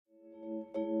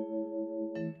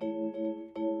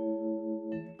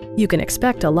You can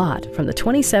expect a lot from the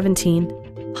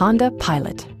 2017 Honda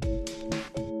Pilot.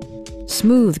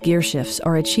 Smooth gear shifts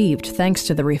are achieved thanks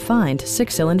to the refined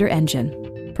six-cylinder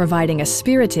engine, providing a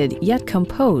spirited yet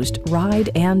composed ride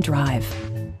and drive.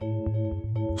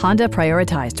 Honda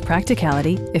prioritized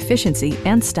practicality, efficiency,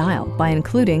 and style by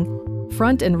including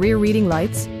front and rear reading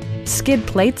lights, skid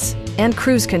plates, and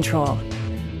cruise control.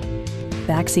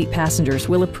 Backseat passengers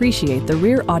will appreciate the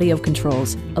rear audio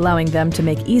controls, allowing them to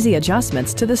make easy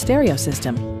adjustments to the stereo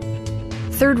system.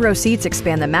 Third-row seats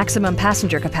expand the maximum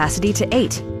passenger capacity to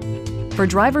 8. For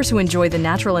drivers who enjoy the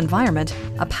natural environment,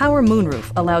 a power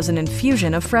moonroof allows an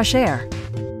infusion of fresh air.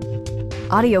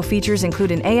 Audio features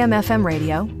include an AM/FM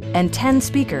radio and 10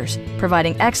 speakers,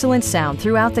 providing excellent sound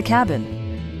throughout the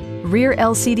cabin. Rear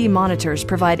LCD monitors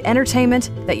provide entertainment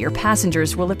that your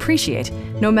passengers will appreciate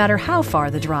no matter how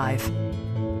far the drive.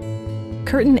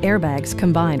 Curtain airbags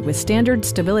combined with standard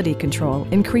stability control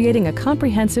in creating a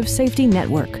comprehensive safety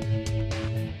network.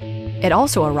 It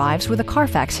also arrives with a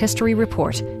Carfax history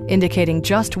report, indicating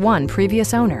just one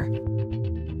previous owner.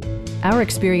 Our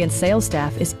experienced sales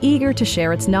staff is eager to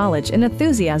share its knowledge and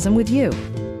enthusiasm with you.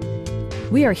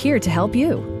 We are here to help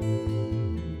you.